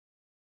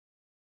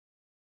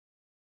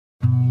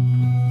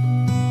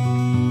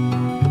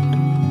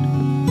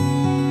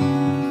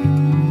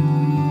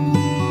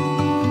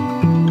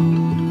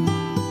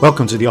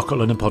Welcome to the Occult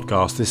London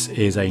podcast. This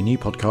is a new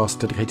podcast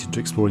dedicated to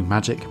exploring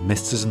magic,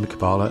 mysticism, and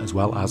Kabbalah, as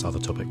well as other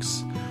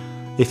topics.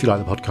 If you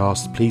like the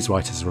podcast, please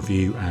write us a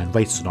review and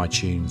rate us on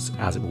iTunes,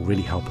 as it will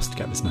really help us to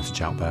get this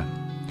message out there.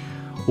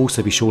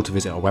 Also, be sure to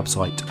visit our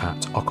website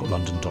at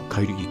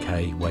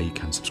occultlondon.co.uk, where you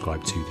can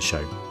subscribe to the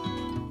show.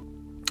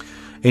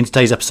 In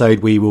today's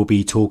episode, we will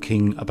be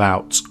talking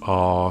about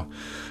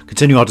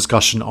continuing our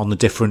discussion on the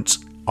different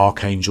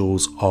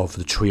archangels of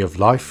the Tree of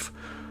Life,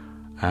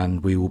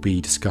 and we will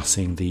be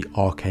discussing the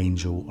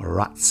Archangel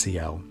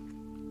Ratziel.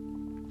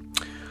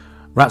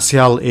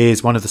 Ratziel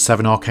is one of the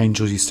 7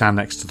 archangels who stand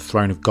next to the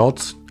throne of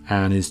God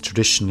and is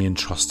traditionally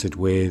entrusted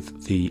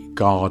with the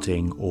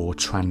guarding or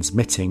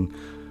transmitting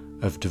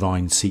of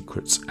divine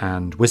secrets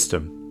and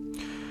wisdom.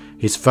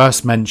 He's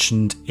first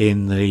mentioned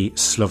in the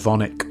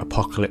Slavonic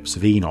Apocalypse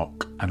of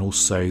Enoch and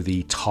also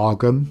the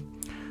Targum,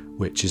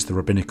 which is the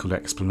rabbinical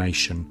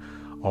explanation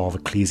of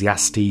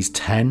Ecclesiastes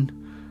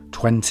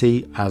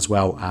 10:20, as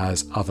well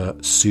as other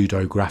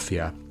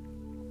pseudographia.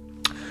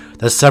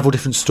 There's several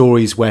different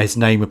stories where his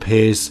name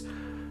appears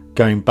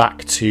going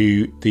back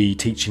to the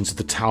teachings of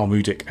the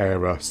Talmudic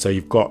era. So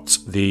you've got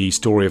the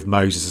story of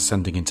Moses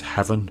ascending into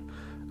heaven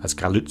as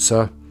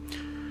Galutza.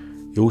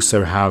 You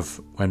also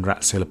have when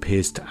Ratziel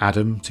appears to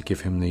Adam to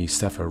give him the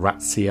Sefer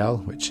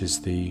Ratziel, which is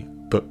the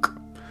book.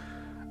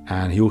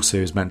 And he also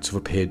is meant to have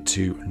appeared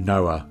to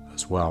Noah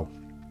as well.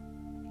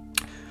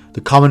 The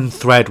common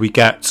thread we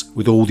get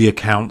with all the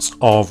accounts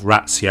of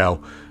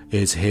Ratziel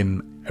is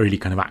him really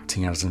kind of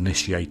acting as an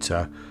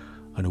initiator,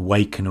 an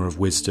awakener of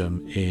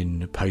wisdom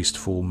in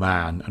post-fall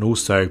man, and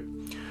also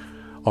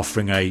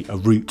offering a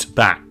route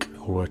back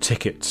or a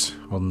ticket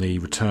on the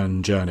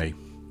return journey.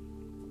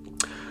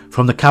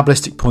 From the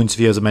Kabbalistic point of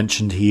view, as I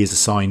mentioned, he is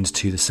assigned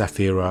to the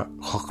Sephira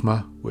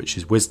Chokhmah, which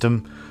is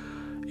wisdom,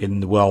 in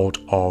the world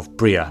of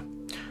Bria,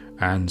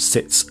 and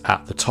sits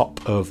at the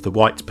top of the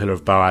white pillar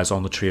of Boaz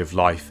on the Tree of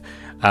Life.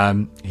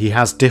 He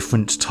has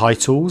different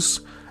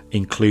titles,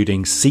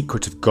 including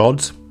Secret of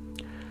God,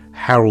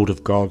 Herald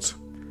of God,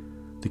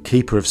 the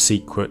Keeper of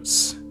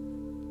Secrets,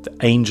 the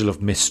Angel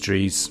of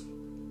Mysteries,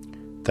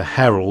 the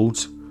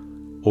Herald,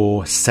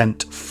 or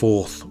Sent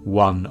Forth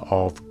One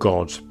of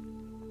God,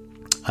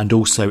 and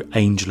also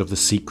Angel of the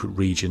Secret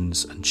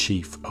Regions and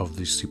Chief of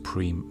the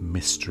Supreme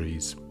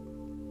Mysteries.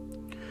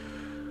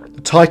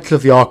 The title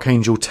of the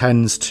Archangel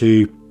tends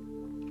to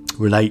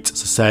relate,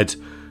 as I said,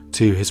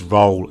 to his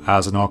role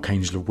as an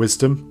Archangel of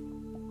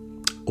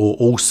Wisdom, or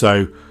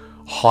also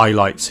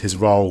highlights his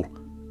role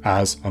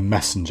as a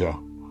messenger,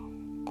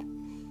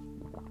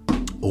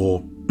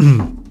 or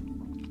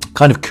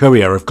kind of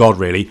courier of God,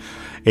 really,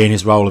 in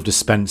his role of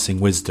dispensing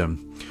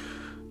wisdom.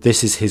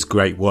 This is his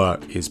great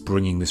work, is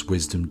bringing this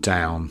wisdom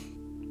down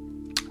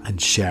and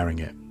sharing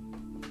it.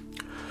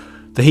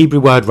 The Hebrew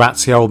word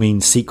Ratziel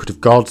means secret of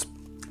God,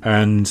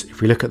 and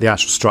if we look at the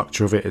actual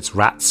structure of it, it's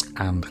Ratz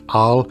and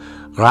Al.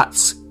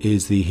 Ratz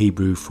is the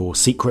Hebrew for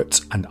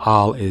secret, and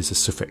Al is a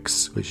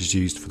suffix which is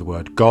used for the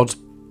word God.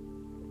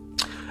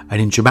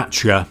 And in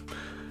Gematria,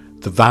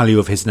 the value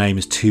of his name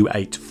is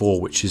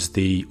 284, which is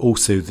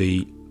also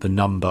the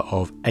number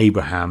of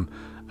Abraham,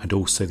 and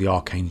also the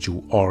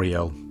Archangel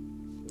Oriel,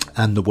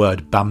 and the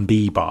word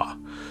Bambibar,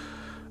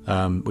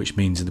 which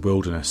means in the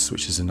wilderness,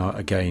 which is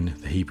again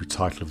the Hebrew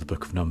title of the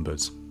Book of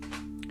Numbers.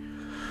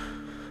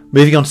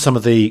 Moving on to some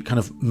of the kind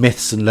of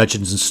myths and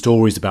legends and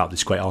stories about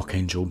this great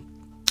archangel.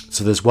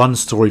 So there's one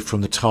story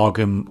from the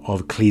Targum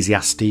of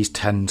Ecclesiastes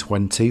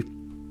 10:20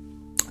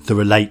 that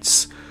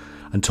relates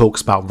and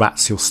talks about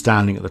Ratziel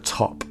standing at the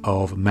top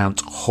of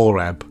Mount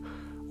Horeb,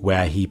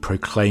 where he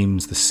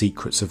proclaims the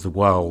secrets of the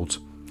world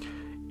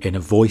in a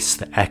voice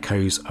that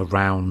echoes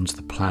around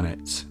the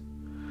planet.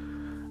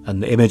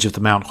 And the image of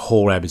the Mount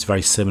Horeb is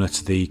very similar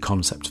to the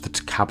concept of the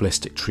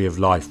Kabbalistic Tree of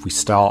Life. We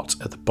start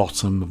at the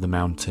bottom of the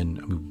mountain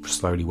and we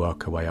slowly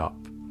work our way up.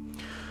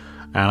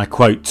 And I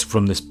quote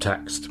from this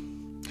text: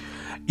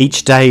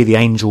 "Each day the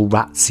angel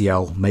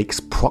Ratziel makes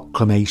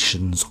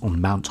proclamations on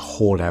Mount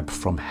Horeb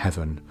from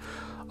heaven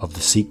of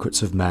the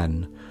secrets of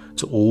men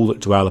to all that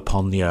dwell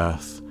upon the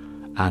earth,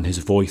 and his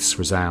voice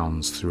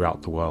resounds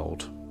throughout the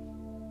world."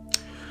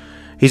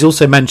 He's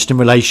also mentioned in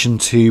relation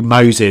to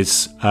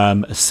Moses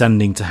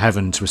ascending to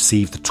heaven to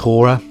receive the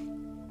Torah.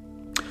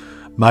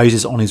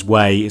 Moses on his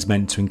way is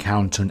meant to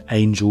encounter an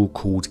angel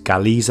called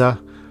Galiza,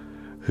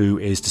 who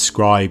is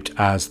described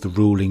as the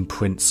ruling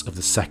prince of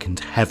the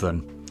second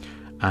heaven,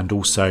 and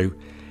also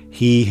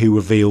he who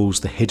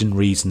reveals the hidden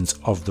reasons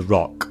of the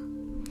rock.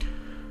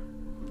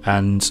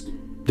 And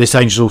this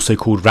angel is also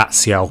called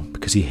Ratziel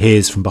because he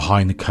hears from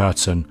behind the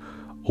curtain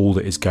all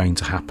that is going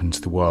to happen to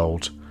the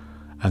world,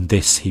 and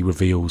this he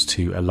reveals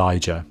to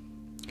Elijah.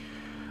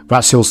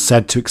 Ratziel is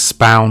said to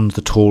expound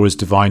the Torah's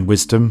divine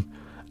wisdom,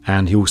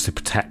 and he also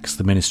protects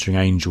the ministering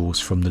angels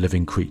from the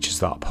living creatures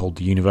that uphold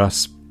the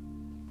universe.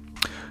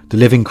 The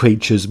living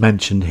creatures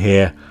mentioned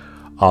here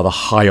are the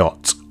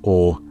Hayot,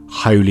 or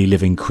holy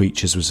living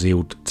creatures,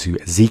 revealed to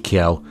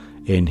Ezekiel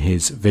in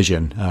his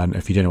vision. And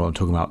if you don't know what I'm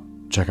talking about,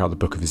 check out the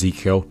book of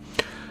Ezekiel,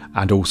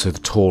 and also the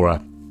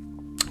Torah,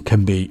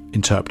 can be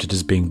interpreted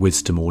as being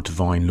wisdom or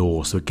divine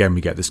law. So again,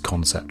 we get this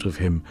concept of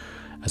him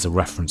as a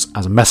reference,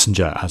 as a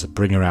messenger, as a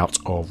bringer out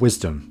of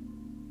wisdom.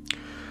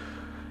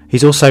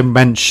 He's also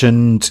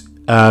mentioned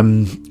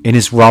in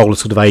his role as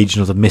sort of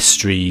agent of the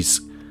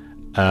mysteries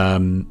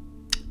in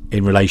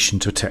relation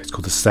to a text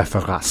called the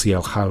Sefer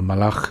Raziel Chal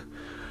Malach.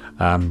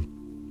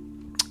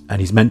 And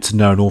he's meant to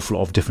know an awful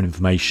lot of different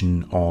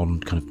information on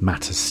kind of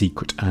matter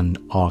secret and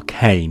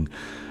arcane.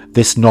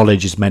 This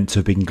knowledge is meant to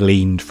have been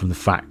gleaned from the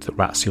fact that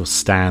Raziel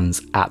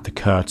stands at the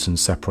curtain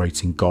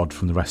separating God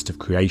from the rest of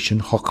creation,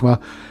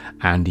 Chokmah,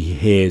 and he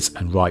hears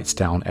and writes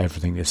down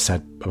everything that's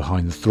said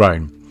behind the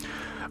throne.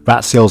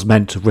 Raziel's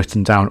meant to have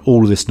written down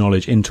all of this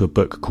knowledge into a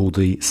book called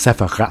the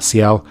Sefer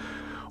Raziel,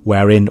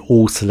 wherein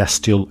all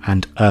celestial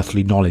and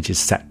earthly knowledge is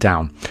set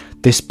down.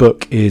 This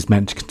book is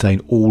meant to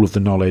contain all of the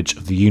knowledge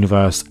of the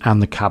universe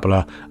and the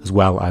Kabbalah, as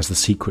well as the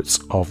secrets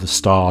of the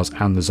stars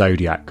and the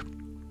zodiac.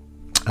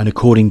 And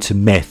according to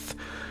myth,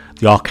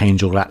 the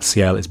archangel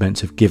Raziel is meant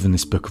to have given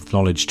this book of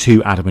knowledge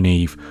to Adam and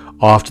Eve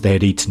after they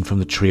had eaten from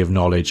the tree of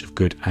knowledge of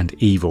good and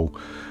evil.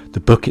 The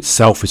book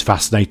itself is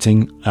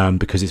fascinating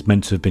because it's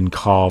meant to have been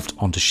carved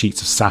onto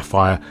sheets of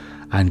sapphire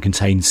and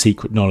contains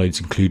secret knowledge,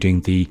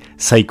 including the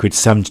sacred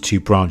 72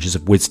 branches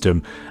of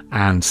wisdom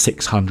and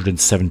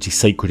 670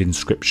 sacred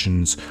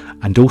inscriptions,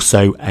 and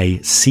also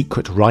a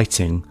secret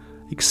writing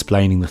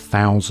explaining the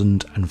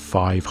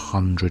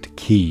 1,500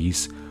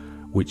 keys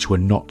which were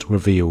not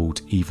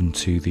revealed even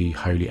to the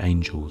holy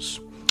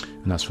angels.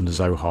 And that's from the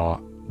Zohar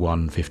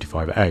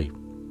 155a.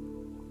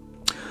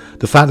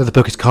 The fact that the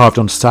book is carved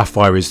on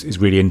sapphire is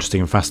really interesting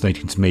and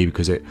fascinating to me,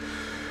 because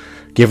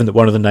given that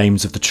one of the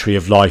names of the tree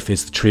of life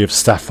is the tree of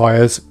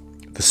sapphires,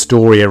 the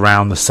story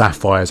around the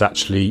sapphires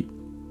actually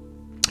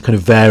kind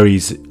of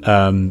varies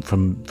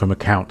from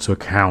account to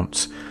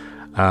account.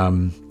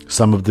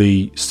 Some of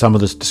the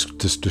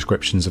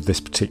descriptions of this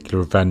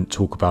particular event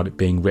talk about it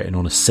being written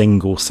on a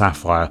single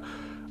sapphire,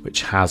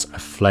 which has a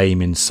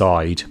flame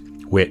inside,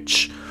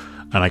 which,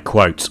 and I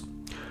quote,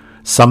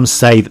 "Some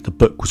say that the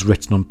book was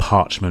written on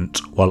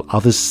parchment, while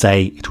others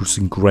say it was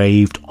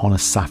engraved on a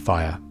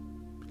sapphire.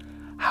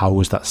 How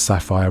was that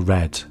sapphire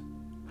red?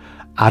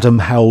 Adam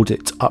held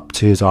it up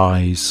to his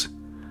eyes,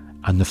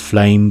 and the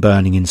flame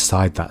burning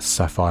inside that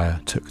sapphire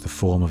took the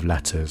form of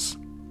letters."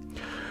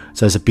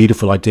 So there's a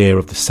beautiful idea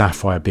of the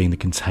sapphire being the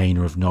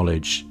container of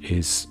knowledge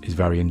is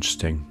very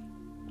interesting.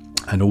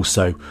 And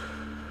also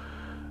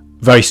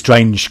very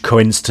strange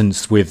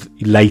coincidence with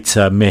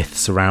later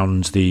myths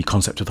around the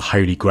concept of the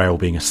Holy Grail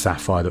being a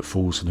sapphire that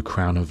falls from the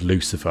crown of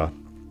Lucifer.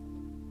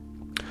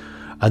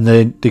 And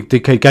then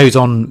it goes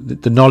on,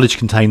 the knowledge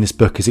contained in this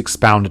book is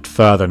expounded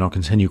further, and I'll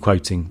continue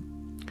quoting.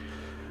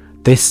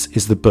 "This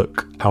is the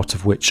book out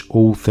of which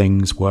all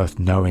things worth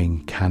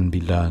knowing can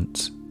be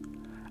learnt,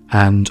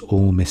 and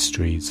all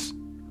mysteries.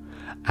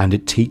 And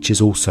it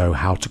teaches also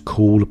how to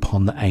call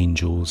upon the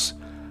angels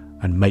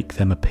and make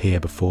them appear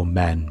before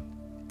men,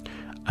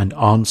 and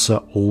answer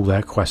all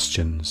their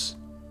questions.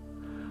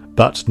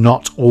 But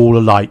not all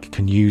alike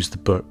can use the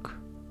book.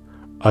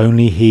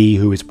 Only he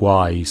who is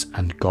wise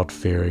and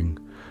God-fearing,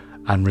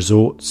 and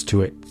resorts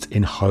to it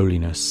in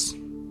holiness.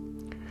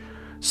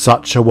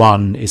 Such a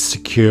one is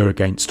secure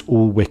against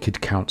all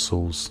wicked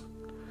counsels.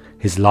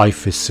 His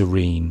life is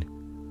serene,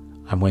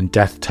 and when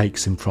death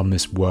takes him from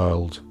this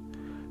world,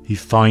 he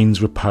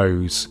finds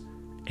repose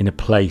in a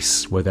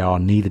place where there are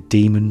neither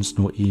demons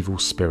nor evil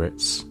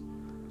spirits,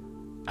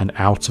 and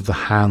out of the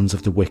hands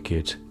of the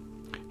wicked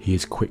he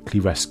is quickly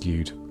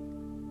rescued."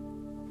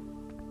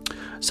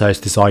 So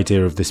it's this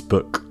idea of this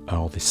book,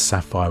 or this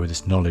sapphire with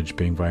this knowledge,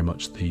 being very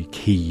much the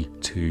key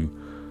to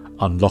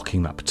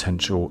unlocking that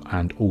potential,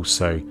 and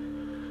also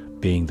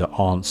being the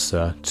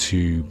answer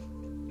to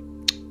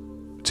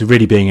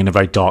really being in a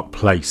very dark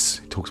place.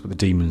 It talks about the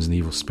demons and the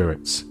evil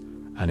spirits,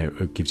 and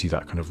it gives you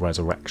that kind of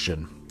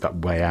resurrection,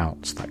 that way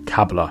out, that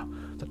Kabbalah,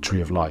 that tree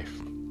of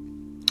life.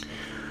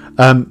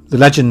 The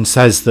legend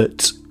says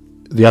that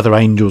the other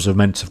angels are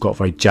meant to have got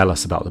very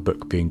jealous about the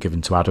book being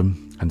given to Adam,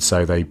 and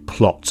so they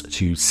plot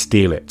to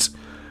steal it,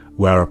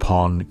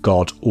 whereupon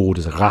God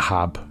orders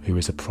Rahab, who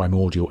is a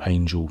primordial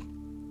angel,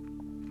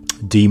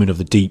 demon of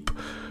the deep,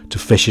 to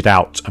fish it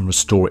out and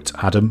restore it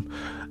to Adam.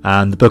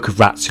 And the book of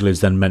Raziel is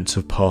then meant to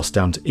have passed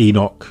down to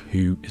Enoch,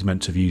 who is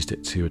meant to have used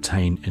it to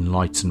attain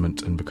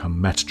enlightenment and become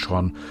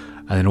Metatron,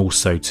 and then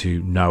also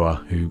to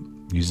Noah, who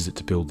uses it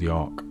to build the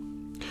ark.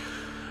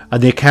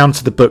 And the account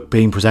of the book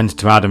being presented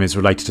to Adam is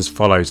related as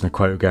follows, and I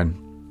quote again.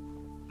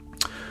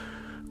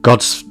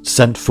 "God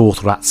sent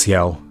forth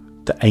Raziel,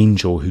 the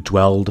angel who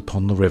dwelled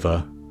upon the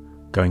river,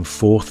 going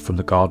forth from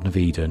the Garden of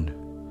Eden.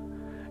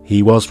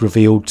 He was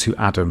revealed to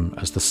Adam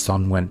as the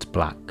sun went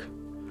black.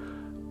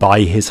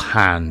 By his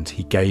hand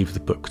he gave the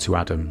book to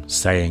Adam,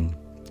 saying,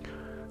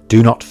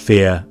 'Do not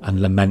fear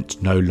and lament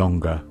no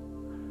longer.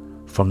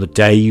 From the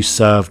day you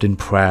served in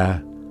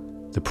prayer,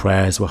 the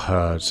prayers were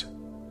heard.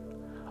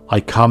 I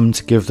come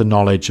to give the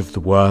knowledge of the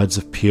words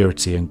of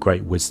purity and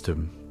great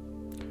wisdom.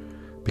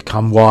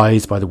 Become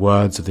wise by the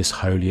words of this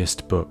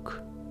holiest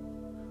book.'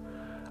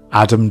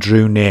 Adam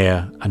drew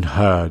near and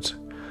heard,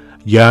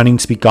 yearning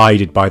to be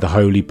guided by the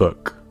holy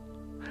book.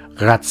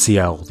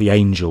 Ratziel, the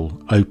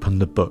angel,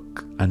 opened the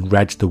book and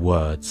read the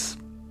words.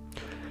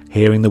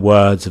 Hearing the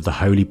words of the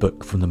holy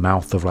book from the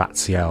mouth of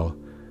Ratziel,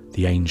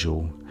 the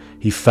angel,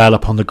 he fell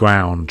upon the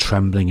ground,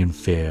 trembling in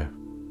fear.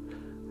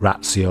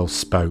 Ratziel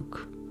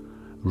spoke,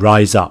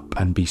 "Rise up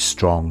and be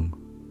strong.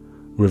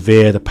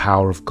 Revere the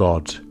power of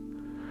God.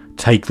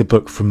 Take the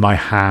book from my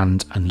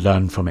hand and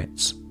learn from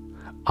it.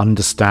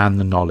 Understand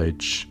the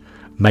knowledge.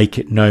 Make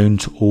it known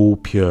to all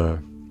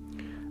pure.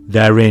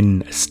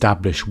 Therein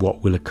establish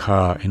what will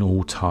occur in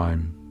all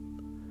time."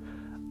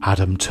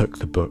 Adam took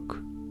the book.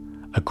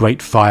 A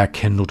great fire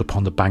kindled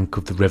upon the bank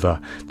of the river.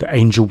 The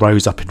angel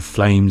rose up in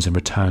flames and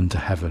returned to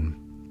heaven.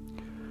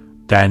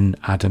 Then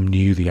Adam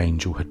knew the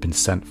angel had been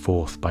sent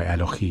forth by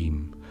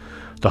Elohim,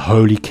 the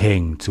holy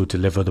king, to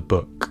deliver the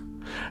book.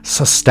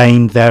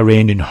 Sustained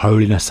therein in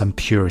holiness and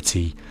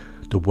purity,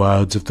 the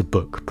words of the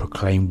book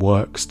proclaim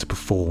works to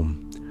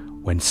perform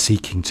when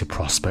seeking to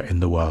prosper in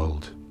the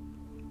world.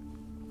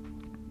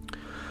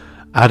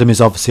 Adam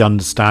is obviously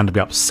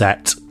understandably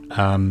upset,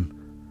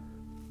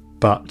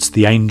 but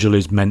the angel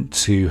is meant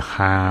to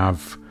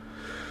have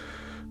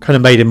kind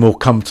of made him more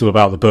comfortable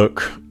about the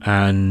book,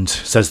 and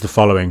says the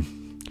following: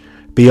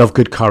 "Be of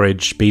good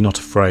courage, be not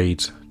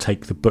afraid.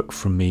 Take the book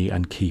from me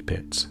and keep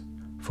it.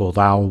 For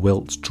thou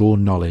wilt draw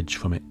knowledge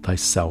from it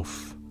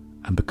thyself,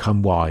 and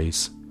become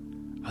wise,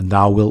 and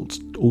thou wilt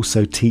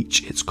also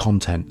teach its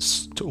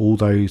contents to all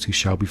those who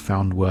shall be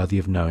found worthy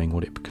of knowing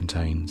what it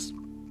contains."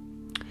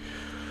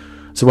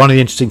 So one of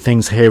the interesting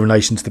things here in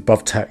relation to the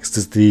above text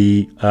is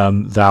the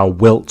 "thou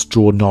wilt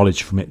draw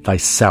knowledge from it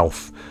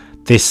thyself."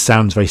 This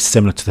sounds very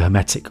similar to the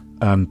Hermetic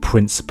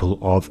principle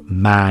of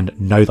man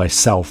know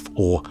thyself,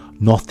 or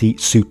nothi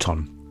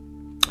suton.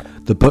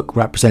 The book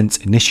represents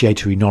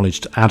initiatory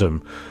knowledge to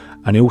Adam,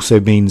 and it also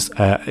means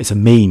it's a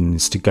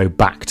means to go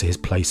back to his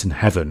place in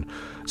heaven.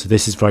 So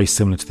this is very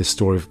similar to the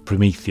story of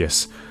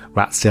Prometheus.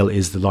 Ratziel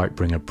is the light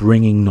bringer,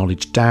 bringing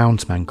knowledge down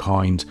to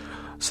mankind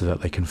so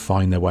that they can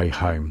find their way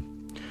home.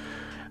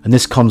 And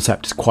this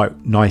concept is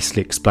quite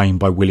nicely explained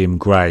by William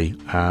Gray,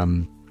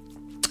 and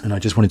I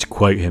just wanted to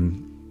quote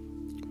him.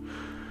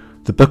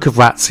 "The Book of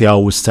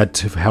Ratziel was said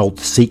to have held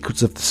the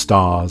secrets of the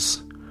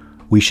stars.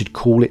 We should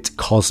call it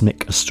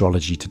cosmic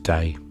astrology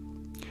today.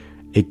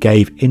 It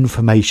gave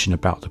information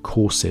about the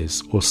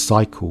courses or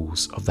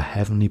cycles of the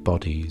heavenly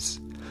bodies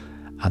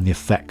and the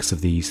effects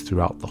of these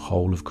throughout the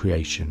whole of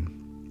creation,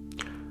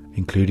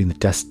 including the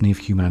destiny of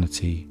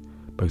humanity,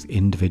 both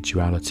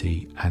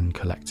individuality and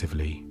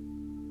collectively.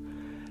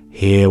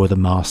 Here were the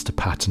master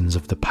patterns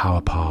of the power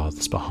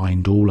paths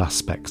behind all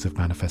aspects of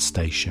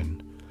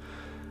manifestation,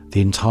 the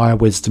entire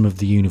wisdom of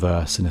the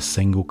universe in a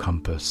single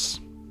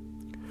compass.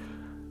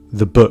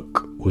 The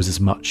book was as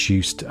much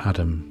use to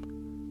Adam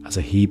as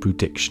a Hebrew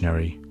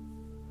dictionary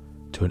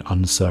to an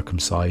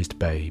uncircumcised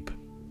babe.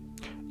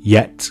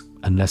 Yet,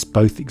 unless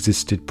both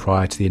existed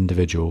prior to the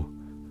individual,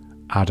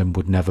 Adam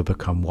would never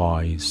become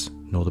wise,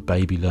 nor the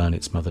baby learn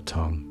its mother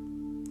tongue.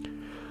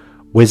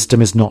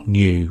 Wisdom is not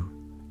new,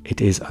 it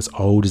is as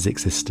old as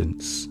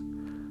existence,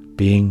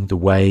 being the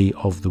way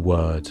of the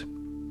word.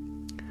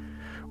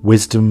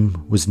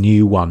 Wisdom was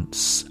new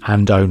once,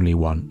 and only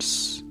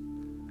once.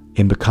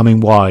 In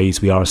becoming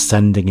wise, we are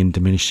ascending in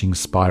diminishing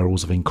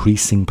spirals of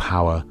increasing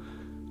power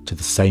to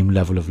the same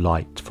level of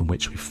light from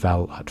which we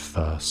fell at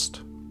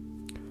first.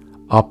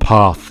 Our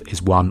path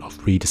is one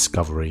of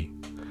rediscovery.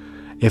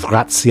 If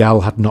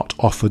Ratziel had not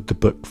offered the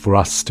book for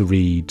us to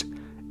read,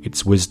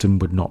 its wisdom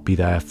would not be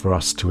there for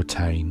us to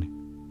attain,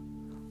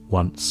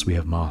 once we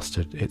have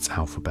mastered its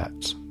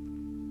alphabet."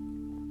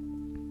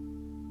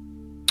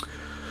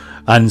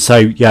 And so,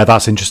 yeah,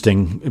 that's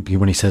interesting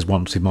when he says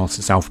once we master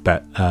its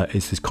alphabet,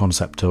 is this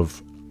concept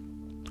of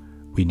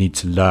we need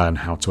to learn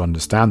how to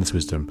understand this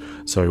wisdom.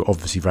 So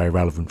obviously very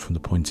relevant from the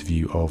point of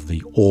view of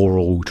the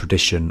oral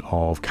tradition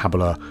of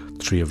Kabbalah,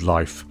 the Tree of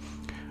Life.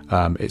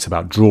 It's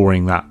about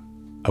drawing that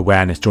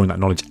awareness, drawing that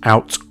knowledge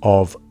out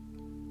of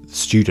the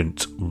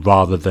student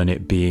rather than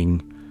it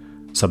being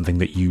something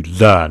that you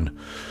learn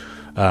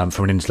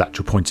from an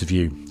intellectual point of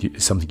view.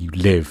 It's something you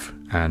live,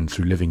 and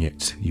through living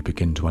it, you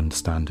begin to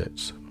understand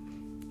it.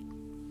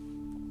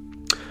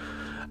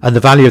 And the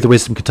value of the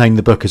wisdom contained in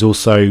the book is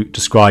also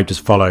described as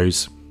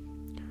follows: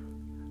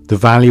 "The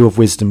value of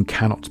wisdom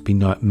cannot be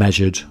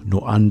measured,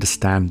 nor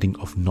understanding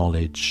of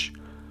knowledge.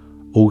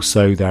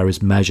 Also there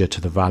is measure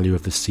to the value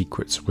of the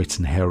secrets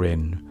written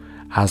herein,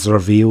 as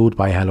revealed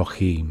by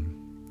Elohim.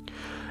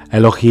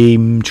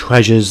 Elohim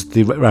treasures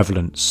the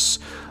reverence.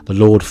 The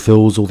Lord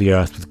fills all the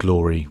earth with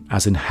glory.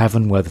 As in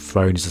heaven where the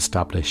throne is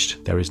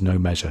established, there is no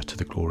measure to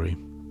the glory."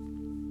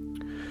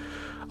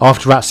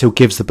 After Ratziel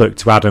gives the book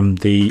to Adam,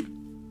 the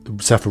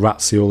Sefer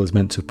Ratziel is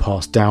meant to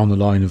pass down the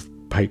line of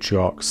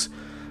patriarchs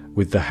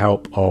with the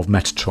help of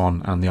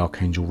Metatron and the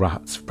Archangel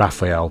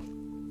Raphael.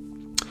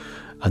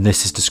 And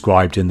this is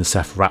described in the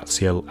Sefer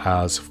Ratziel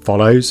as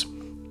follows: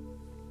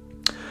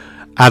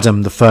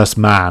 "Adam, the first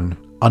man,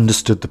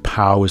 understood the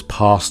power was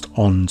passed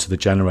on to the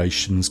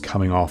generations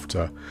coming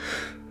after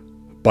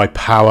by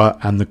power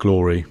and the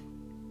glory.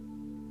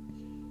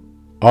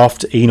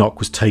 After Enoch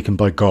was taken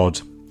by God,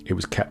 it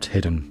was kept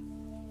hidden,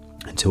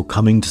 until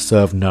coming to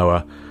serve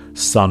Noah,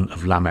 son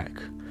of Lamech,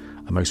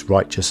 a most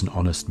righteous and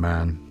honest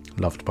man,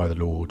 loved by the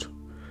Lord.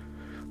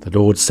 The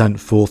Lord sent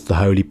forth the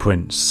holy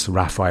prince,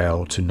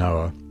 Raphael, to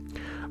Noah.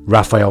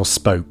 Raphael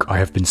spoke, I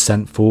have been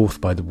sent forth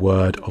by the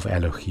word of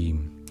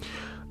Elohim.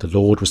 The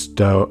Lord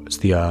restores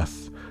the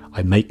earth.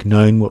 I make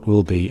known what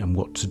will be and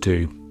what to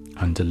do,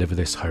 and deliver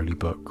this holy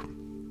book.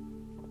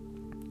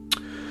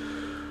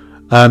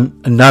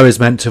 And Noah is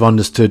meant to have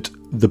understood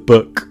the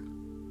book,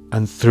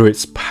 and through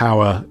its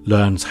power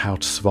learns how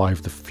to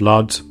survive the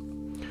flood.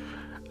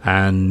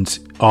 And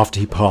after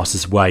he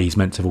passes away, he's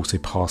meant to have also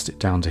passed it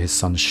down to his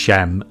son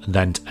Shem,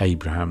 then to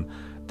Abraham,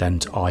 then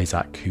to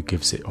Isaac, who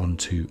gives it on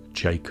to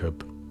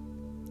Jacob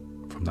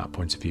from that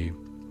point of view.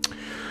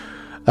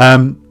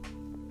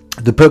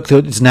 The book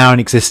that is now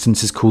in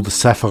existence is called the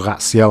Sefer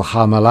Ratziel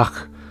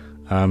HaMalach.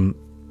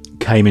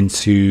 Came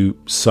into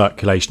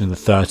circulation in the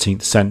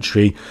 13th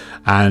century,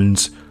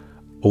 and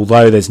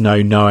although there's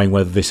no knowing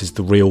whether this is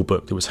the real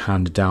book that was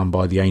handed down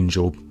by the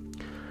angel,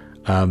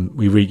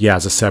 we read,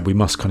 as I said, we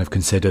must kind of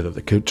consider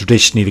that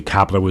traditionally the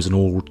Kabbalah was an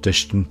oral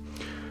tradition.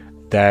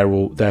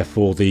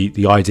 Therefore,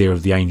 the idea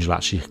of the angel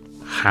actually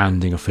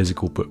handing a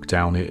physical book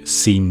down, it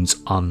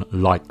seems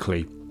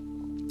unlikely.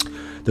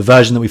 The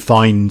version that we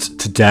find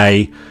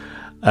today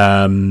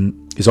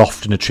is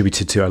often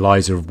attributed to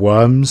Eliezer of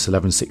Worms,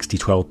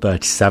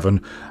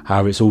 1160-1237.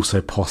 However, it's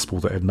also possible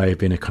that it may have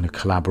been a kind of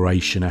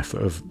collaboration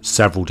effort of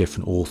several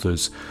different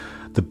authors.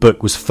 The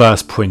book was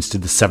first printed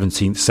in the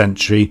 17th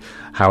century.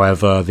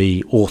 However,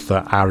 the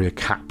author Aryeh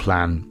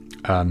Kaplan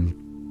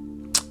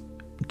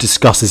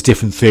discusses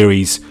different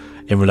theories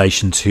in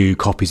relation to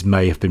copies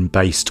may have been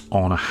based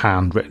on a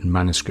handwritten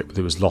manuscript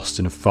that was lost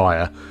in a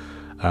fire,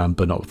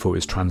 but not before it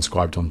was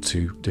transcribed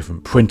onto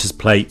different printers'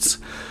 plates.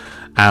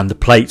 And the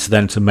plates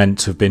then are meant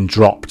to have been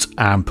dropped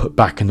and put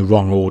back in the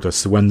wrong order.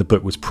 So when the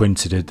book was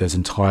printed, there's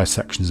entire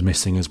sections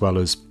missing, as well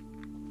as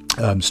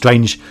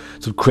strange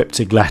sort of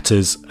cryptic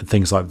letters and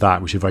things like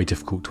that, which are very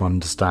difficult to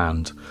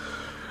understand.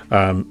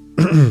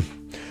 An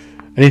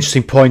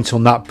interesting point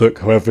on that book,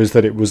 however, is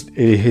that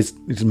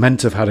it's meant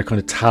to have had a kind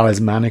of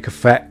talismanic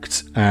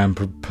effect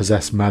and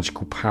possess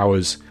magical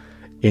powers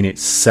in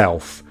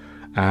itself.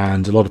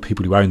 And a lot of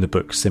people who own the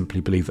book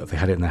simply believe that if they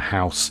had it in their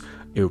house,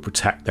 it would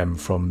protect them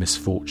from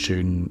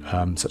misfortune,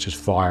 such as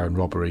fire and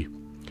robbery,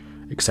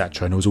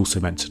 etc. And it was also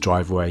meant to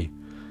drive away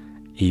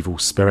evil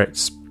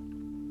spirits.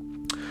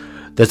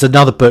 There's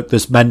another book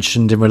that's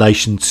mentioned in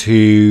relation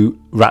to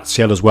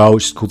Ratziel as well,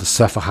 which is called the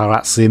Sefer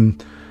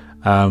HaRatzim.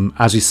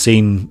 As we've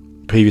seen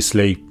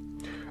previously,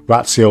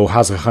 Ratziel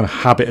has a kind of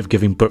habit of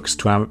giving books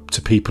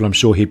to people. I'm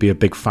sure he'd be a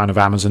big fan of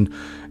Amazon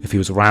if he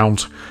was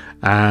around.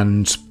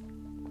 And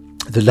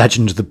the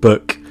legend of the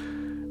book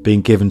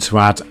being given to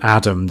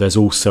Adam, there's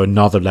also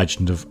another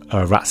legend of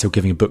Ratziel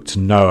giving a book to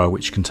Noah,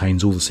 which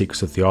contains all the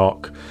secrets of the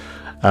ark.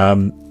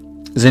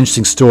 There's an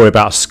interesting story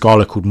about a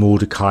scholar called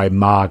Mordecai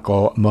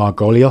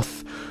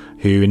Margolioth,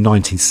 who in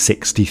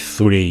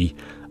 1963,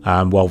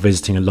 while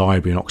visiting a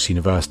library in Oxford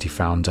University,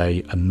 found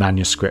a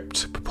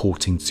manuscript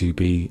purporting to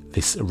be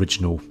this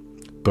original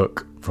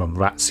book from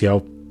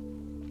Ratziel.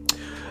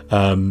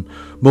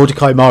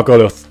 Mordecai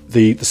Margolioth,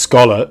 the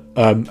scholar,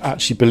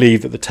 actually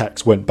believed that the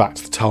text went back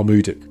to the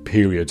Talmudic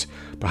period,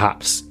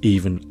 perhaps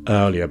even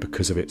earlier,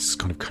 because of its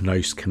kind of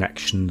close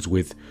connections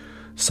with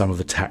some of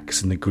the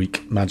texts in the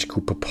Greek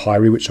magical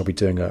papyri, which I'll be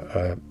doing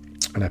an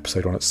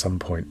episode on at some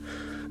point.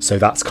 So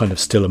that's kind of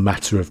still a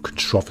matter of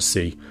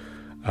controversy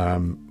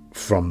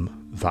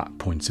from that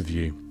point of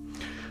view.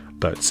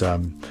 But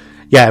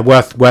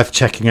worth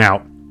checking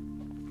out.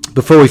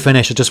 Before we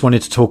finish, I just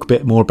wanted to talk a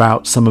bit more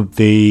about some of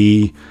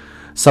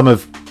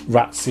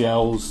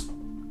Ratziel's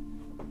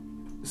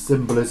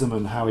symbolism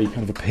and how he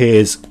kind of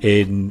appears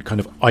in kind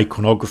of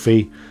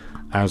iconography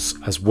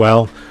as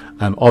well.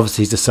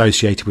 Obviously, he's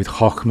associated with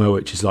Chokhmah,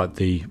 which is like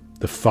the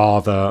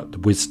father, the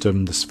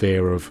wisdom, the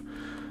sphere of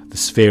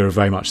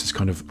very much this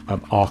kind of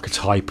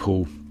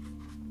archetypal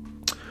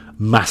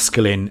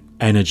masculine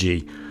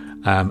energy,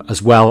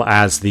 as well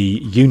as the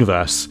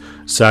universe.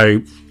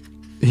 So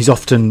he's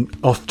often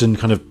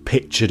kind of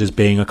pictured as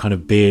being a kind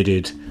of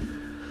bearded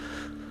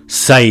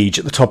sage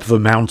at the top of a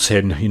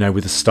mountain,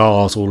 with the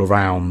stars all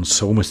around.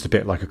 So almost a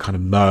bit like a kind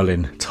of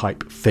Merlin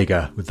type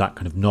figure with that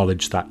kind of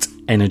knowledge, that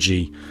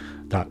energy,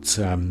 that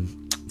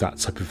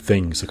type of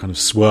thing. So kind of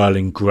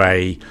swirling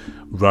grey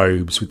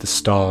robes with the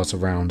stars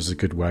around is a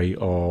good way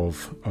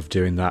of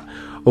doing that.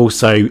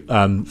 Also,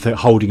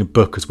 holding a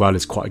book as well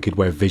is quite a good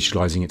way of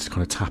visualising it, to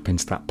kind of tap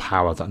into that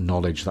power, that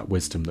knowledge, that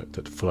wisdom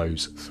that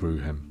flows through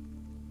him.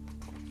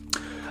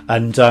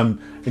 And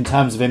in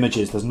terms of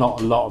images, there's not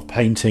a lot of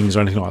paintings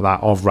or anything like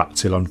that of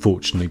Ratziel,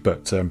 unfortunately.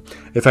 But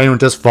if anyone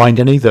does find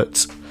any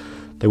that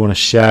they want to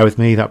share with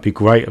me, that'd be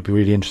great. I'd be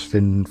really interested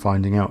in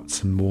finding out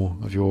some more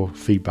of your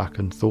feedback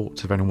and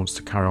thoughts if anyone wants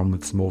to carry on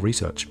with some more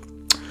research.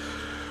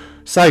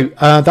 So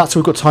that's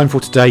all we've got time for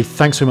today.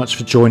 Thanks very much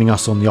for joining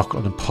us on the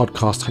Occult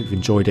podcast. Hope you've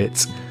enjoyed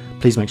it.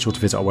 please make sure to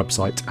visit our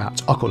website at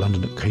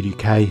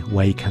occultlondon.co.uk,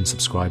 where you can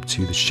subscribe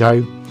to the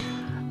show.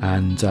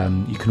 And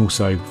you can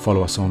also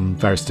follow us on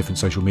various different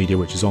social media,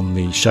 which is on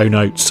the show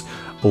notes.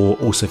 Or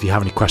also, if you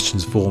have any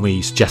questions for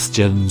me,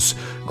 suggestions,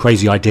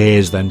 crazy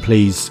ideas, then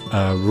please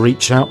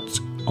reach out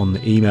on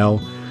the email.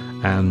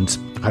 And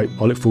I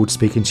look forward to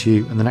speaking to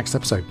you in the next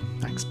episode.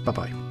 Thanks.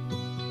 Bye-bye.